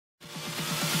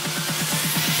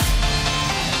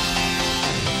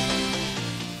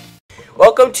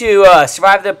Welcome to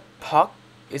Survive the Puck.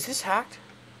 Is this hacked?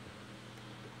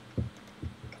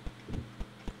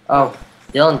 Oh,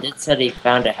 Dylan did said he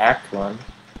found a hacked one.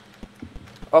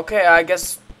 Okay, I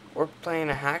guess we're playing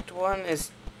a hacked one.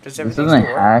 Does This everything isn't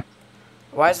still work? hacked.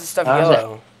 Why is this stuff How is it?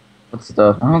 yellow? What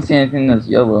stuff? I don't see anything that's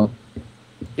yellow.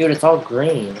 Dude, it's all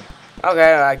green.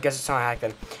 Okay, I guess it's not hacked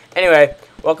then. Anyway,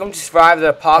 welcome to Survive the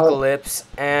Apocalypse,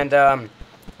 and I'm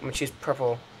gonna choose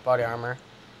purple body armor.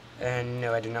 And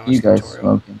no, I do not want You guys tutorial.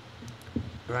 smoking.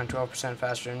 Run 12%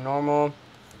 faster than normal.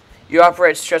 You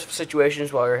operate stressful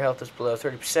situations while your health is below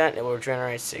 30%. It will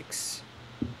regenerate 6%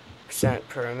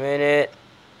 per minute.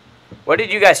 What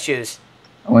did you guys choose?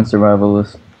 I went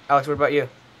survivalist. Alex, what about you?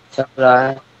 So did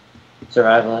I.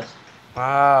 Survivalist.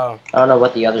 Wow. I don't know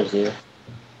what the others do.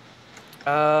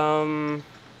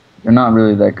 They're not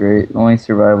really that great. Only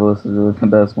survivalist is really the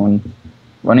best one.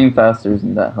 Running faster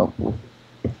isn't that helpful.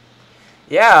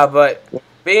 Yeah, but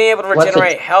being able to What's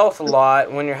regenerate health a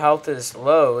lot when your health is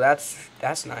low, that's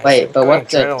nice. Wait, but Going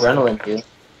what's the adrenaline do?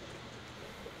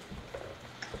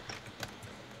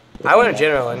 I went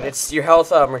adrenaline. It's your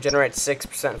health regenerates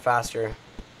 6% faster.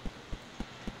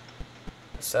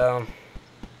 So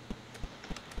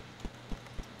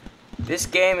this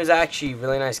game is actually a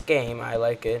really nice game. I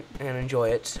like it and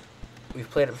enjoy it. We've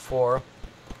played it before.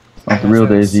 It's not the real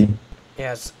Daisy.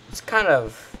 Yeah, it's kind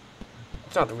of.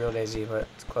 It's not the real Daisy, but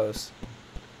it's close.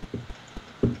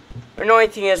 The annoying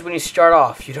thing is when you start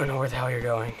off, you don't know where the hell you're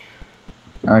going.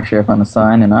 Actually, I found a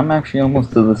sign, and I'm actually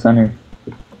almost to the center.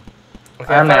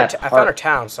 Okay, I found our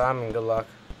town, so I'm in good luck.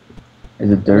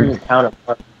 Is it We're in dirt? the town of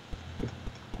Park.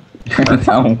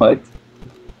 Town what?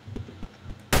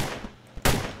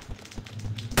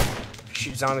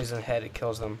 Shoot zombies in the head, it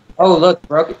kills them. Oh, look,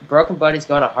 Broken Buddy's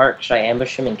going to Heart. Should I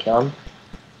ambush him and kill him?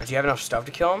 Do you have enough stuff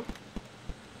to kill him?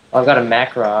 Oh, I've got a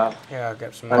macro. Yeah, I'll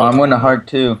get some. Oh, I'm going to heart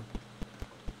too.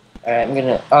 Alright, I'm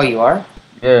gonna. Oh, you are?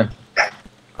 Yeah. I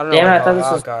don't Damn know. it, I thought this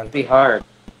Oh, was God. to be hard.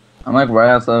 I'm like right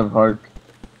outside of heart.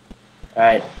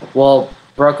 Alright, well,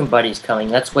 Broken Buddy's coming.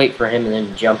 Let's wait for him and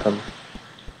then jump him.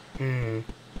 You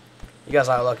guys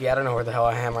are lucky. I don't know where the hell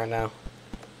I am right now.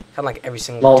 Kind of like every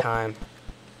single time.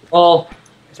 Oh,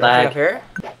 Is there anything up here?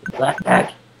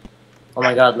 lag. Oh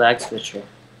my god, lag switcher.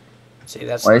 See,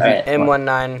 that's Why is it-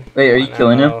 M19. Wait, are you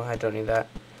killing him? No, I don't need that.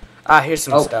 Ah, here's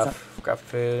some stuff. Grab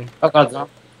food. Oh god,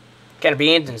 Can of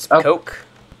beans and some Coke.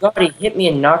 God, he hit me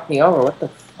and knocked me over. What the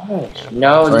fuck?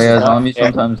 No, So this yeah, is not zombies fair.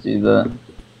 sometimes do that.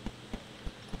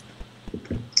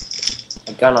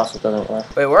 My gun also doesn't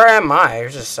work. Wait, where am I?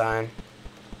 Here's a sign.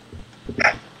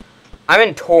 I'm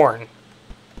in Torn.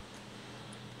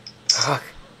 Fuck.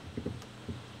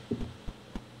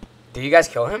 Did you guys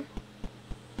kill him?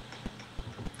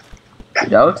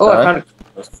 Yeah, let's Oh, I die. found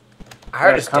I heard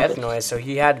got a his compass. death noise, so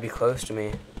he had to be close to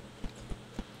me.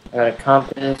 I got a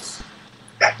compass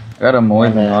I got a more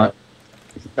than that.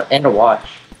 and a watch.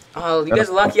 Oh, you guys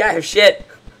are lucky I have shit.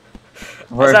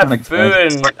 I Right just from the have food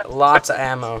and lots of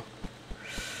ammo.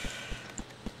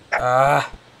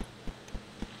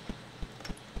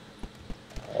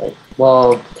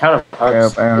 Well, town of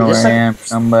Hearts. I don't know Is this where I am.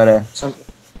 Somebody.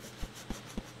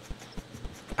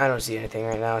 I don't see anything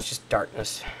right now. It's just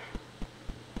darkness.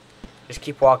 Just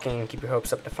keep walking and keep your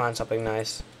hopes up to find something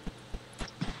nice.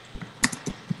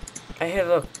 Hey,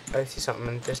 look. I see something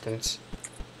in the distance.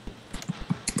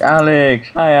 Alex.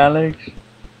 Hi, Alex.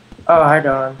 Oh, hi,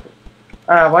 Don.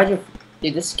 Why'd you...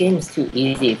 Dude, this game is too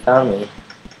easy. You found me.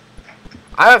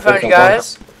 I haven't found you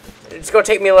guys. It's gonna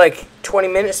take me like 20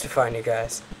 minutes to find you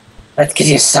guys. That's because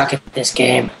you suck at this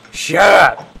game. Shut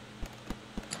up!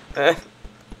 Eh? You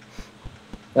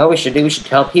know what we should do? We should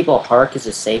tell people Hark is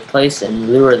a safe place and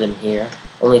lure them here,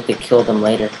 only to kill them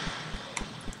later.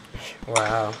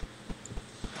 Wow.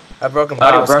 A broken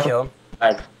body was killed.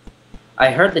 I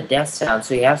heard the death sound,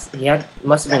 so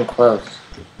must have been close.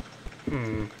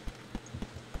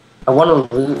 I want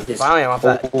to loot this. Finally, I'm off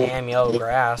that damn yellow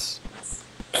grass.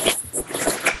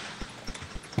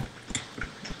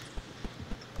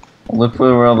 Look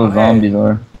for where all the zombies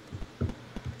are.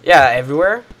 Yeah,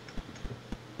 everywhere.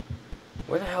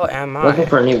 Where the hell am I? Looking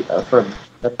for a new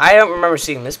I don't remember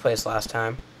seeing this place last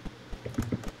time.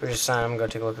 We're just saying, I'm gonna go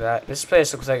take a look at that. This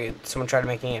place looks like someone tried to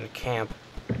make me in a camp.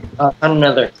 I found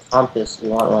another compass. You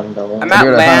want one, Dylan? I'm at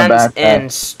Dude, I found a lands backpack.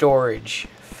 and storage.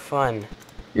 Fun.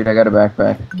 Dude, I got a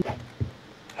backpack.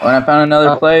 Oh, and I found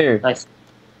another player. Nice.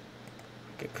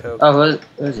 Get Coke. Oh,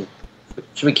 who is he?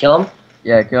 Should we kill him?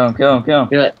 Yeah, kill him, kill him, kill him.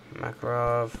 Do it.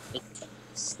 Makarov.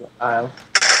 I'll.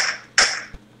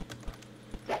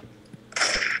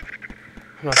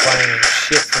 I'm not finding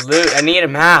shit for loot. I need a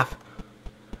map.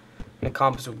 And a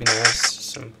compass would be nice.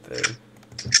 Some food.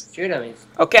 Shoot him.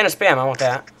 Oh, can of spam. I want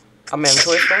that. I'm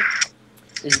inventory spam.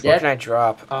 He's What dead. can I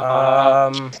drop?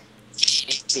 Oh,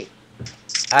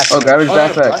 garbage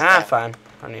backpack. Ah, fine.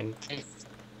 I need.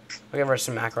 I'll give her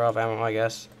some macro ammo, I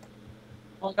guess.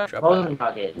 Drop Mosin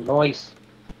nugget. Noise.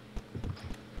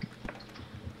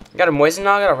 You got a moisten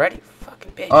nugget already?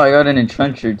 Fucking bitch. Oh, I got an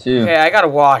entrencher too. Okay, I gotta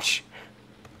watch.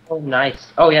 Oh, nice.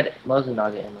 Oh, yeah, Mosin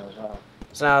nugget in there as well.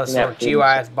 So now the Yeah, little GUI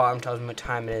at the bottom tells me what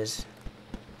time it is.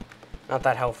 Not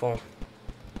that helpful.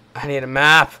 I need a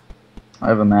map. I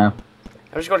have a map.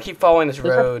 I'm just gonna keep following this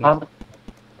road.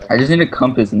 I just need a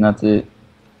compass and that's it.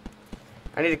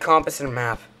 I need a compass and a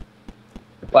map.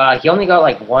 Wow, he only got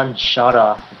like one shot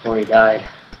off before he died.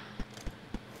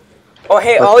 Oh,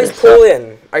 hey, What's Ollie's this?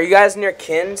 pull-in. Are you guys near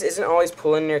Kin's? Isn't Ollie's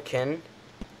pull-in near Kin?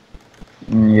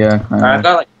 Yeah. Alright, I've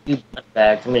got like 2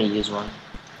 bags. I'm gonna use one.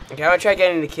 Okay, I'm gonna try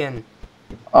getting to Kin.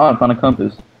 Oh, I found a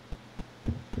compass.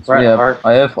 So Right, yeah, Art.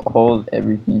 I have hold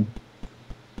everything.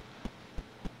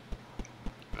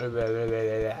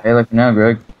 Hey, look now,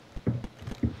 Greg.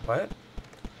 What?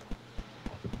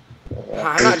 Yeah,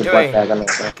 I'm use not the doing black bag on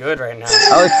that. good right now.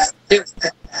 Alex,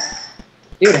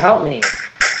 Dude, help me.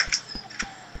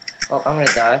 Oh, I'm gonna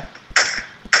die.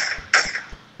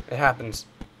 It happens.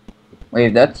 wait,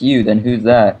 if that's you, then who's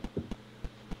that?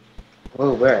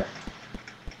 Whoa, where?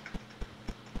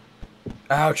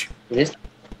 Ouch. This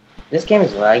game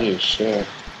is laggy as shit.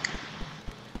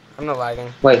 I'm not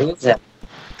lagging. Wait, who's that?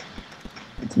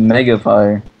 It's Mega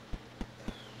Fire.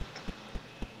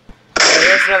 Hey,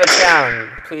 here's another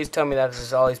town. Please tell me that this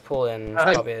is Ollie's pull-in. It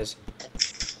Hi. probably is.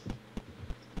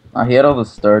 Oh, he had all the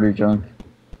starter junk.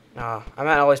 No, I'm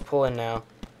at Ollie's pull-in now.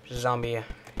 There's a zombie.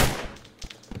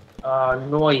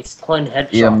 Noise. Coin headshots.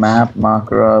 Yeah, map,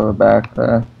 macro, a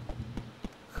backpack.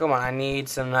 Come on, I need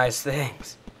some nice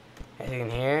things. Anything in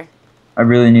here? I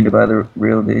really need to buy the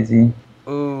real Daisy.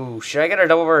 Ooh, should I get a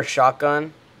double barrel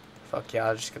shotgun? Fuck yeah,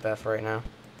 I'll just get that for right now.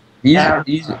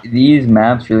 These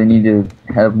maps really need to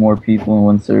have more people in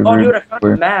one server. Oh, dude, I found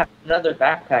where- a map. Another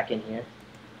backpack in here.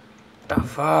 The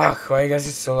fuck? Why you guys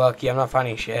are so lucky? I'm not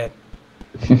finding shit.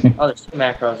 Oh, there's 2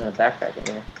 macros and a backpack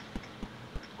in here.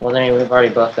 Well, then we've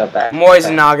already both got back.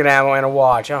 Moisten nugget ammo and a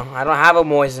watch. Oh, I don't have a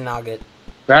moisten nugget.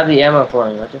 Grab the ammo for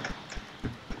me, would you?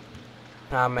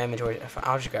 My inventory.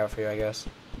 I'll just grab it for you, I guess.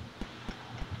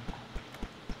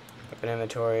 Open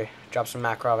inventory. Drop some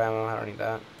Makarov ammo. I don't need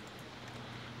that.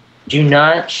 Do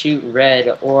not shoot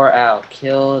red or out.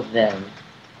 Kill them.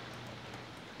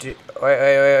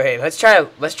 Wait. Let's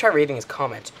try reading his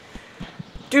comment.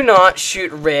 Do not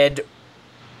shoot red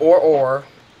or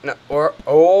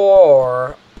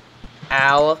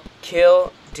Al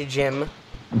kill to Jim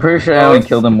I'm pretty sure I only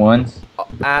killed him once.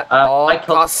 at all I killed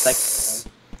the costs.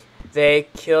 second They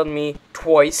killed me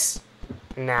twice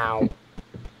now.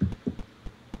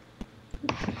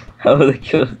 How did they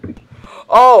kill me?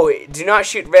 Oh, do not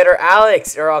shoot Red or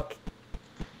Alex, or I'll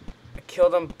kill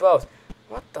them both.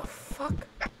 What the fuck?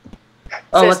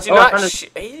 Says do not shoot.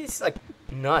 He's like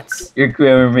nuts. Your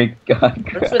grammar make God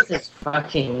What's cry. with this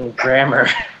fucking grammar?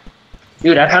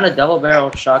 Dude, I found a double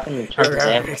barrel shotgun and turned his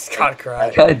ammo. God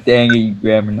Christ. God dang it, you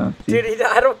grammar Nazi. Dude,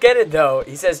 I don't get it though.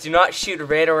 He says do not shoot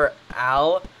Red or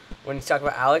Al when he's talking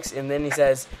about Alex, and then he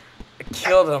says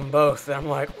kill them both. And I'm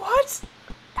like, what?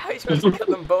 How are you supposed to kill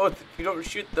them both if you don't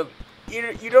shoot them?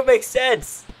 You don't make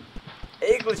sense.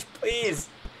 English, please.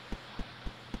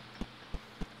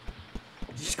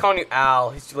 He's just calling you Al.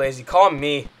 He's too lazy. Call him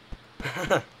me.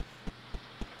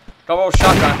 Double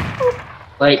shotgun.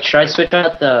 Wait, should I switch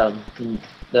out the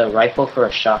rifle for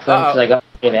a shotgun? Uh-oh. Because I got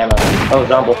plenty of ammo. Oh,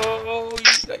 zombie. Oh,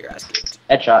 you got your ass kicked.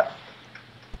 Headshot.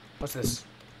 What's this?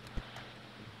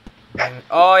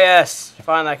 Oh yes,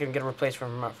 finally I can get a replaced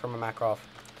from a Makarov.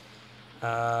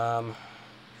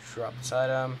 Drop this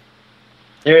item.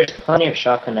 There's plenty of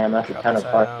shotgun ammo at the Drop town this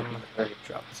of park. item.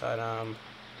 Drop this item.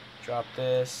 Drop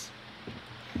this.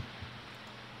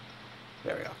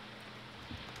 There we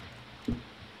go.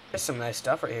 There's some nice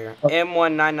stuff right here.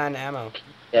 M199 ammo.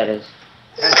 Yeah, it is.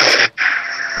 And a pistol.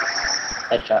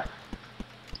 Headshot.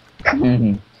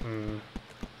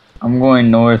 I'm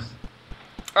going north.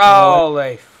 Oh,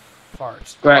 they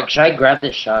farts. Greg, should I grab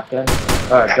this shotgun?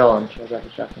 Or Dolan, should I grab the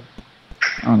shotgun?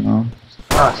 I don't know.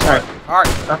 Oh, sorry. Fart.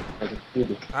 Oh,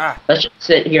 Ah, let's just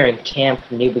sit here and camp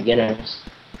new beginners.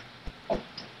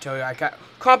 tell you, I got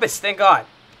compass. Thank God.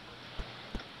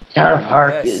 Town of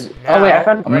Park Yes, is. now- Oh wait, I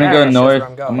found. I'm gonna Right go now, it shows north. where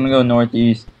I'm going. I'm gonna go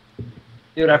northeast.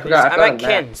 Dude, I forgot. I I'm found at a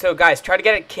map. Kin. So guys, try to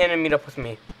get at Kin and meet up with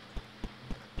me.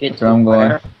 Get That's where I'm going.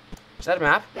 where? Is that a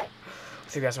map? I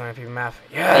think that's my map.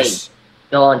 Yes.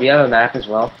 Dolan, do you have a map as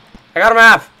well? I got a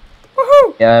map.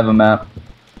 Woohoo! Yeah, I have a map.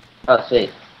 Oh,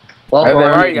 sweet. Well, I have where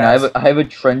are everything. you I guys? have a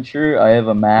trencher, I have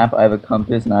a map, I have a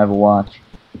compass, and I have a watch.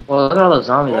 well, look at all those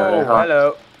zombies over there, Oh, huh?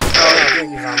 hello. Oh, no,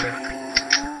 thank you, zombie.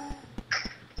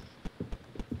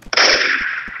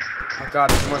 Oh god,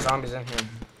 there's more zombies in here.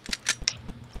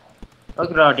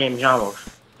 Look at all damn zombies.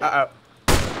 Uh-oh.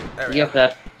 There we You go. go for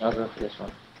that. I'll go for this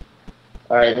one.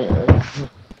 Alright,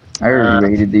 I already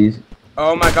raided these.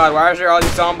 Oh my god, why is there all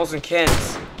these zombies and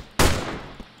kins?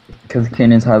 Because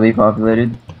Kin is highly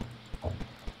populated.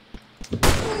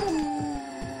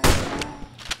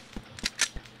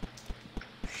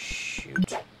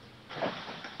 Shoot.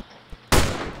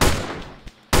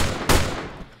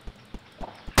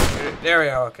 There we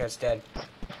go. Okay, it's dead.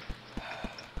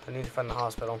 I need to find the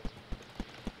hospital.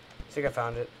 I think I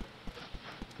found it.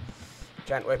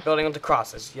 Giant white building with the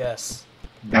crosses. Yes.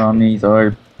 Zombies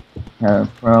are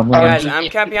have problems. Guys, I'm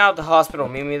camping out at the hospital.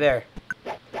 Meet me there.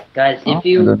 guys, Oh, if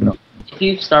you good, no. if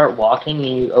you start walking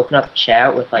and you open up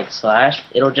chat with like slash,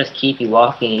 it'll just keep you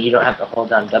walking and you don't have to hold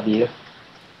down W.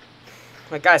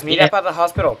 Like, guys, meet Yeah. up at the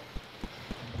hospital.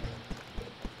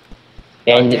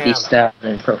 And damn. be styling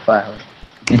and profiling.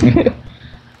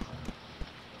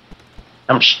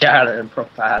 I'm styling and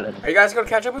profiling. Are you guys gonna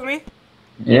catch up with me?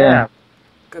 Yeah,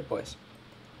 Good boys.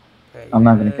 Okay, I'm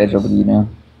not gonna catch up with you now.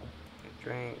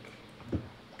 Drink.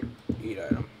 Eat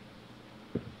item.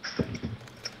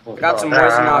 I got some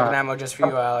poison nog ammo just for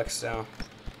you, Alex. So.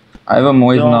 I have a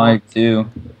Moisanoic too.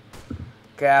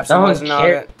 Okay, I have some No one poison nog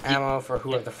cares. ammo for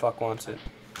whoever the fuck wants it.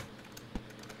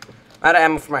 I had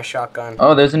ammo for my shotgun.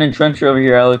 Oh, there's an entrencher over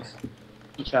here, Alex.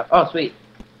 Oh, sweet.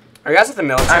 Are you guys at the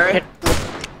military?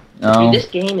 No. Dude, this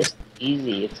game is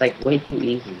easy. It's like way too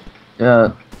easy.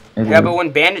 Yeah. it Yeah, is. but when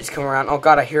bandits come around, oh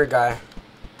god, I hear a guy.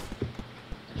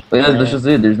 But yeah, that's just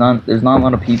it. There's not a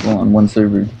lot of people on one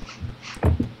server.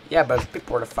 Yeah, but if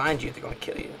people were to find you, they're gonna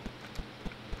kill you.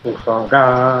 Who's Who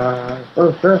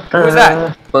is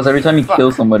that? Plus, every time you Fuck.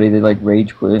 kill somebody, they like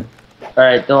rage quit.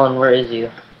 Alright, Dylan, where is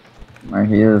you? There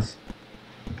he is.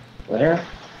 Where?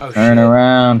 Oh Turn shit.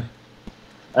 around.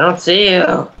 I don't see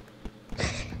you.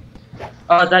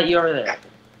 Oh, is that you over there?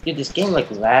 Dude, this game like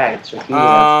lags.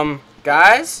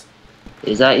 Guys,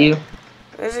 Is that you?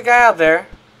 there's a guy out there.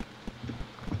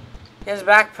 He has a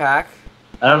backpack.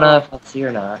 I don't know if I'll see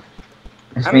or not.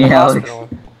 It's I'm in me, the Alex. hospital.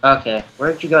 Okay,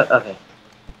 where'd you go? Okay.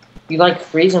 You like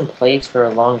freeze in place for a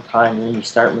long time and then you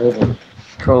start moving.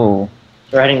 Troll.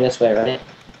 We're heading this way,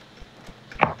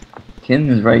 right? Kin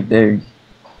is right there.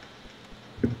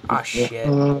 Ah shit.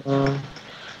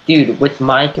 Dude, with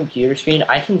my computer screen,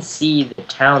 I can see the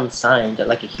town signs at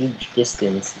like a huge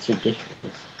distance. It's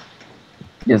ridiculous.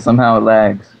 Yeah, somehow it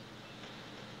lags.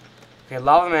 Okay,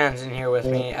 Lava Man's in here with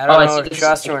me. I Oh, don't I know see if to this-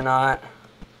 trust him or not.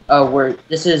 Oh,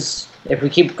 if we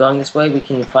keep going this way, we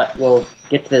can we'll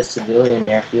get to the civilian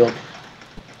airfield.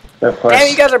 But of course. Damn,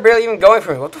 you guys are barely even going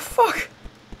for me. What the fuck?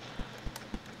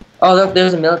 Oh, look,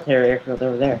 there's a military airfield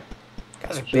over there. You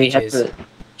guys are Should we head bitches. to?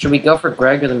 Should we go for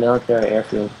Greg or the military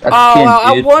airfield? That's Oh, Kin,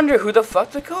 I dude. wonder who the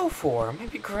fuck to go for.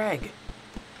 Maybe Greg.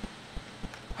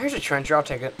 Here's a trencher. I'll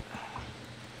take it.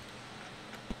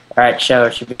 Alright,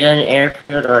 should we get an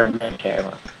airfield or a military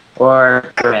one?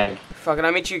 Or Greg? Fuck it.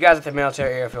 I'll meet you guys at the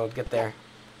military airfield. Get there.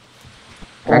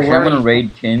 Actually, where I'm are gonna you?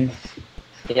 raid Kin.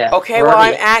 Yeah. Okay, where well, are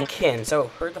I'm you? at Kin, so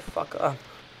hurry the fuck up.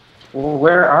 Well,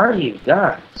 where are you?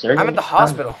 God, sir. I'm at the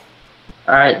hospital.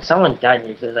 Alright, someone died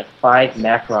here. There's like 5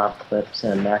 Makarov clips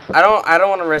and a Makarov. I don't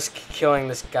want to risk killing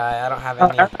this guy. I don't have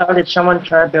any. Oh, did someone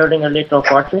try building a little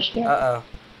fortress here? Uh-oh.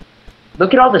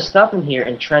 Look at all the stuff in here.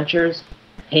 Entrenchers,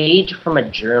 page from a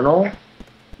journal.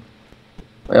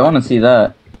 Wait, I want to see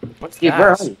that. What's Dude, that? where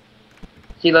are you?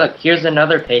 See, look, here's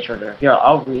another page order. Here,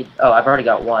 I'll read. Oh, I've already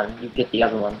got one. You get the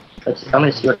other one. I'm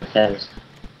gonna see what it says.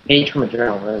 Page from a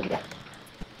journal. Where is it?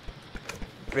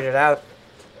 Read it out.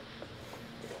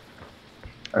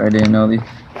 I didn't know these.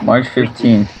 March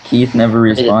 15th. Keith never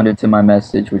responded to my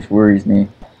message, which worries me.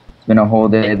 It's been a whole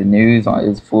day. The news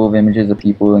is full of images of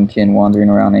people and Kin wandering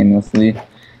around aimlessly.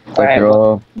 It's like they're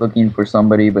all looking for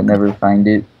somebody but never find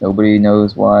it. Nobody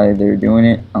knows why they're doing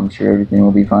it. I'm sure everything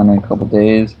will be fine in a couple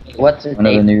days. What's the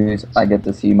Another date? news, I get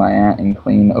to see my aunt and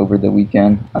clean over the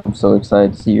weekend. I'm so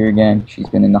excited to see her again. She's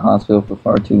been in the hospital for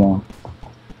far too long.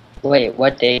 Wait,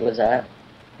 what date was that?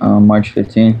 March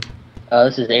 15th. Oh,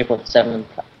 this is April 7th.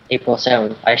 April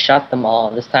 7th. I shot them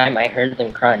all. This time I heard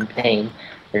them cry in pain.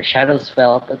 Their shadows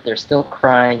fell, but they're still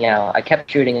crying out. I kept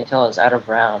shooting until I was out of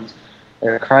rounds.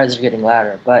 Their cries are getting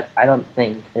louder, but I don't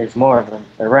think there's more of them.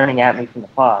 They're running at me from the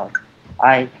fog.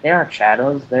 They aren't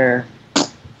shadows. They're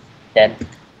dead.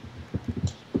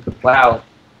 Wow.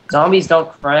 Zombies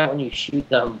don't cry when you shoot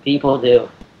them. People do.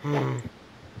 Hmm.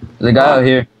 There's a guy out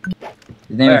here.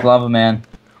 His name is Where? Lava Man.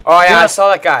 Oh yeah, I Yeah. saw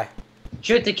that guy.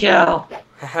 Shoot to kill.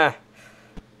 Haha.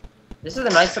 This is a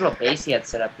nice little base he had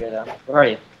set up here, though. Where are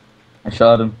you? I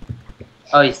shot him.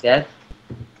 Oh, he's dead?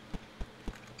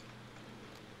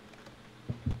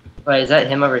 Wait, is that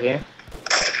him over here?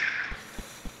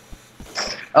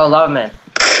 Oh, Lava Man.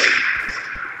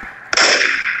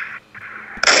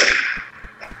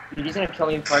 Dude, he's gonna kill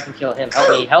me before I can kill him. Help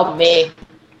me, help me!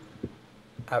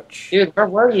 Ouch. Dude, where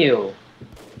were you? Oh,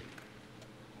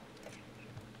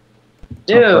 I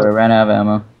Dude! ran out of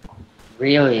ammo.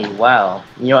 Really? Wow.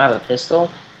 You don't have a pistol?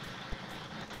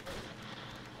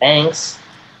 Thanks.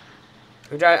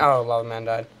 Who died? Oh, Lava Man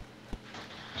died.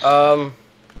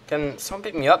 Can someone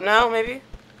pick me up now, maybe?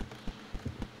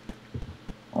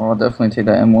 Oh, I'll definitely take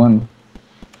that M1.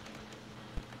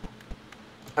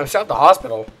 I'm still at the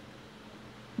hospital.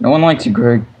 No one likes you,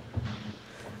 Greg.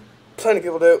 Plenty of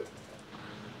people do.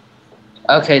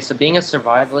 Okay, so being a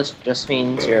survivalist just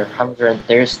means your hunger and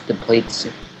thirst depletes.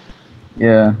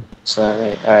 Yeah. So,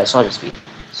 alright, so I'll just feed.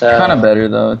 So, Kind of better,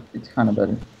 though. It's kind of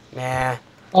better. Nah.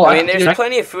 Oh, I mean, there's dude,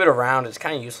 plenty of food around. It's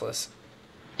kind of useless.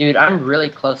 Dude, I'm really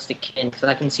close to Kin because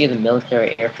I can see the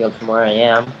military airfield from where I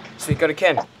am. Sweet, go to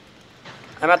Ken.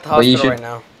 I'm at the Well, you hospital should- right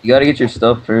now. You gotta get your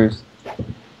stuff first.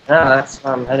 No, that's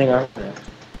why I'm heading over there.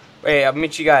 Wait, I'll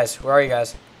meet you guys. Where are you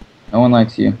guys? No one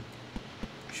likes you.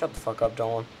 Shut the fuck up,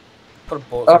 Dolan. Put a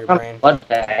bullet Oh, through your I'm brain. a blood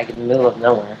bag in the middle of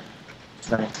nowhere.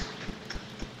 It's nice.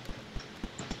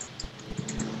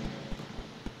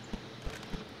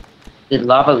 Did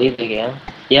Lava leave the game?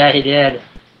 Yeah, he did.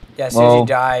 Yeah, as soon as Well- you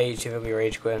die, you typically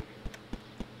rage quit.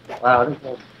 Wow, what a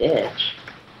little bitch.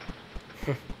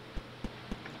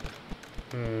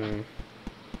 Hmm.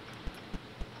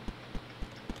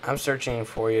 I'm searching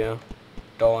for you,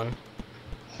 Dolan.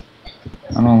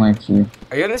 I don't like you.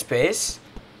 Are you in this base?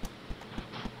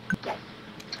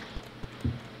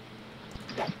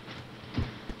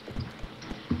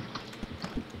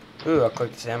 Ooh, I'll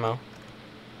click this ammo.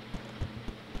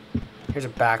 Here's a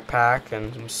backpack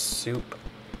and some soup.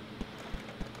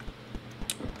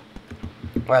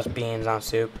 Well, that's beans, not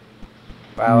soup.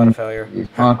 Wow, what a failure. These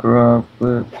Makarov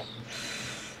clips.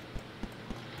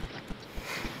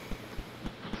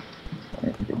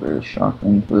 Get rid of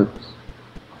shotgun clips.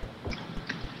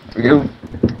 There we go.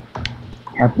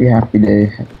 Happy, happy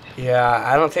day. Yeah,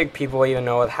 I don't think people even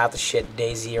know what half the shit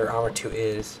Daisy or Armor 2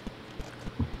 is.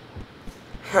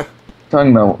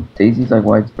 Talking about Daisy's like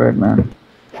widespread, man.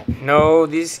 No,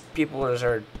 these people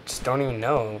just don't even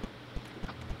know.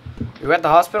 You at the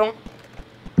hospital?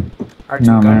 Are two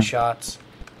No, man. gunshots?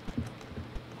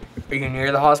 Are you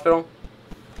near the hospital?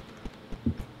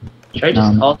 Should I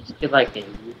just No. call this kid like a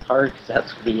retard? Because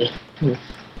that's what he is.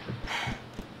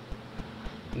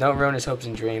 Don't ruin his hopes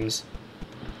and dreams.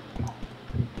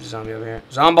 There's a zombie over here.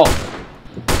 Zombo!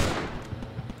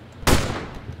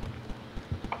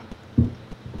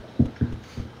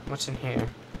 What's in here?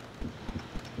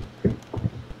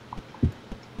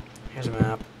 Here's a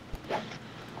map.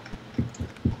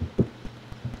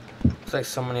 Looks like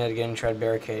someone had to get in and tried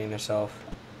barricading themselves.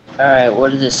 Alright,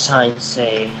 what does this sign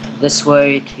say? This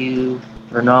way to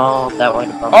Renal, that way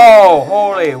to Bumble. Oh,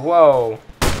 holy, whoa.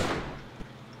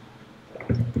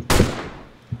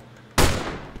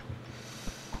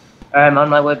 Alright, I'm on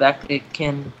my way back to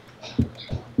Kin.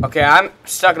 Okay, I'm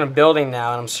stuck in a building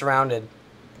now and I'm surrounded.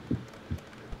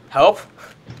 Help?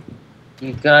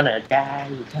 You're gonna die,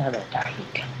 you're gonna die, you're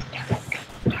gonna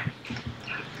die.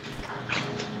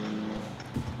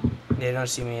 They don't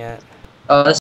see me yet. Oh, this